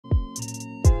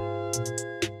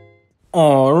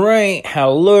Alright,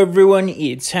 hello everyone,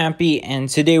 it's Happy, and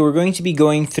today we're going to be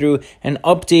going through an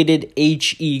updated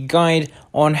HE guide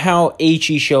on how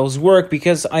HE shells work,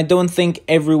 because I don't think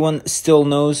everyone still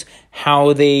knows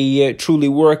how they truly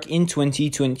work in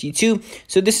 2022.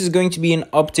 So this is going to be an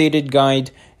updated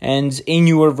guide and a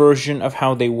newer version of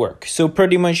how they work. So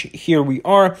pretty much here we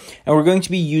are, and we're going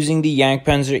to be using the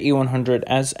Jagdpanzer E100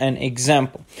 as an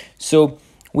example. So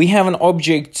we have an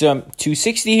object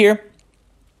 260 here.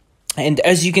 And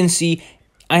as you can see,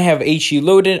 I have HE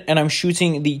loaded and I'm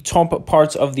shooting the top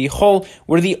parts of the hull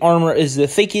where the armor is the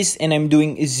thickest and I'm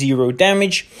doing 0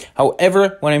 damage.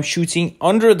 However, when I'm shooting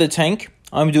under the tank,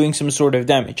 I'm doing some sort of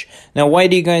damage. Now, why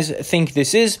do you guys think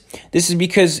this is? This is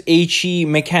because HE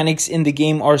mechanics in the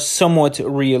game are somewhat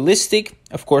realistic.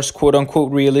 Of course, quote-unquote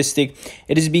realistic.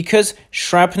 It is because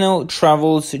shrapnel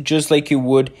travels just like it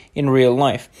would in real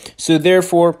life. So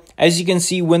therefore, as you can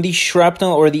see, when the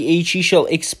shrapnel or the HE shell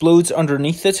explodes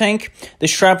underneath the tank, the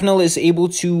shrapnel is able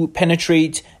to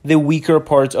penetrate the weaker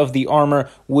part of the armor,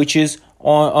 which is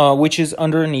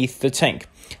underneath the tank.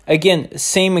 Again,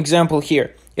 same example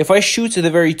here. If I shoot to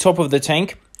the very top of the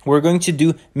tank, we're going to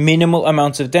do minimal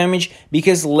amounts of damage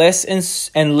because less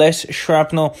and less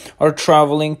shrapnel are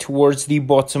traveling towards the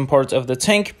bottom part of the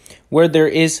tank where there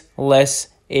is less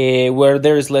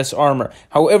armor.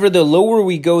 However, the lower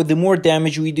we go, the more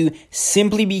damage we do,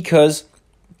 simply because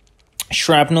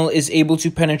shrapnel is able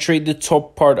to penetrate the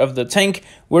top part of the tank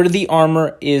where the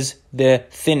armor is the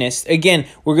thinnest. Again,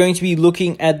 we're going to be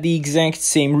looking at the exact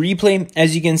same replay.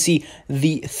 As you can see,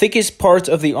 the thickest part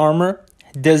of the armor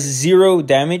does 0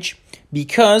 damage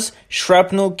because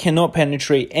shrapnel cannot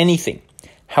penetrate anything.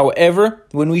 However,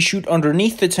 when we shoot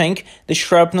underneath the tank, the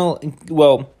shrapnel,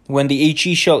 when the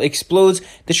HE shell explodes,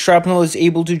 the shrapnel is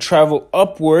able to travel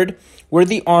upward where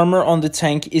the armor on the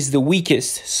tank is the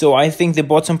weakest. So I think the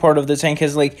bottom part of the tank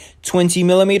has like 20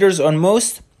 millimeters on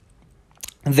most.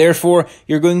 Therefore,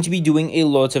 you're going to be doing a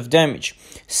lot of damage.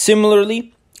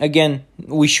 Similarly, again,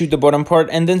 we shoot the bottom part,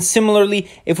 and then similarly,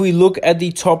 if we look at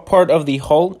the top part of the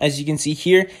hull, as you can see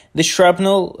here, the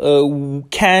shrapnel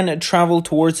can travel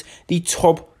towards the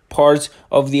top part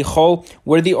of the hull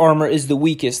where the armor is the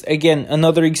weakest. Again,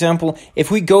 another example, if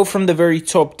we go from the very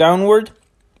top downward,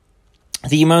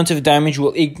 the amount of damage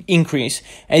will increase.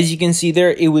 As you can see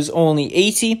there, it was only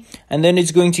 80, and then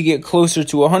it's going to get closer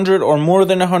to 100 or more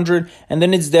than 100, and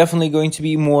then it's definitely going to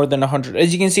be more than 100.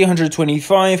 As you can see,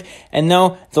 125, and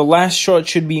now the last shot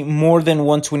should be more than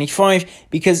 125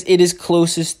 because it is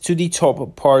closest to the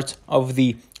top part of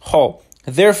the hull.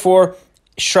 Therefore,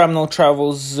 shrapnel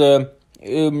travels,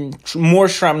 more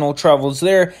shrapnel travels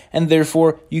there, and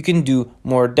therefore you can do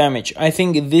more damage. I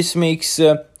think this makes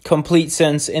complete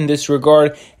sense in this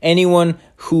regard. Anyone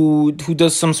who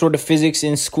does some sort of physics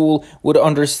in school would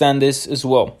understand this as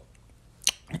well.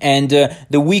 And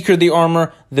the weaker the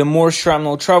armor, the more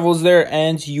shrapnel travels there,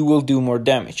 and you will do more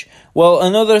damage. Well,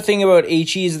 another thing about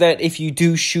HE is that if you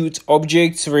do shoot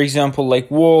objects, for example, like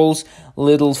walls,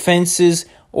 little fences,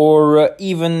 or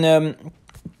even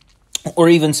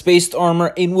spaced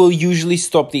armor, it will usually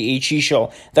stop the HE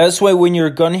shell. That's why when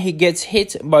your gun gets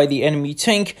hit by the enemy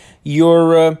tank,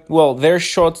 their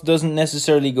shot doesn't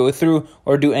necessarily go through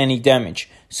or do any damage.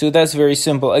 So that's very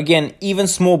simple. Again, even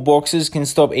small boxes can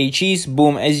stop HEs.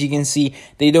 Boom, as you can see,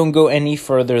 they don't go any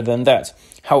further than that.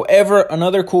 However,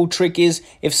 another cool trick is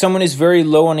if someone is very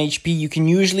low on HP, you can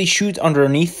usually shoot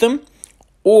underneath them.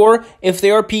 Or if they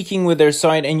are peeking with their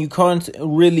side and you can't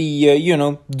really,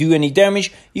 do any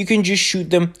damage, you can just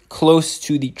shoot them close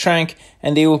to the track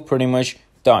and they will pretty much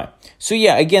die. So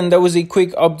yeah, again, that was a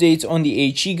quick update on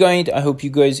the HE guide. I hope you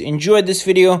guys enjoyed this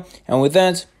video. And with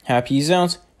that, Happy is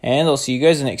out, and I'll see you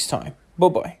guys next time.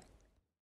 Bye-bye.